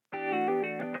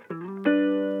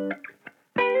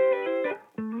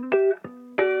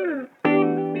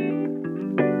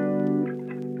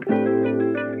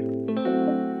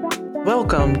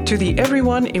Welcome to the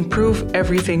Everyone Improve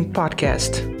Everything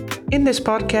podcast. In this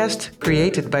podcast,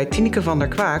 created by Tineke van der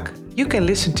Kwaak, you can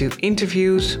listen to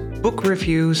interviews, book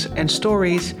reviews, and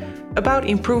stories about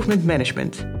improvement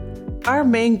management. Our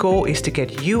main goal is to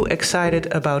get you excited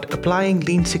about applying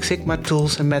Lean Six Sigma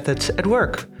tools and methods at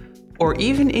work, or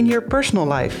even in your personal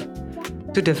life,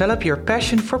 to develop your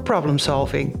passion for problem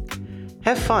solving.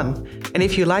 Have fun, and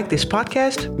if you like this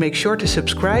podcast, make sure to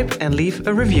subscribe and leave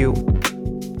a review.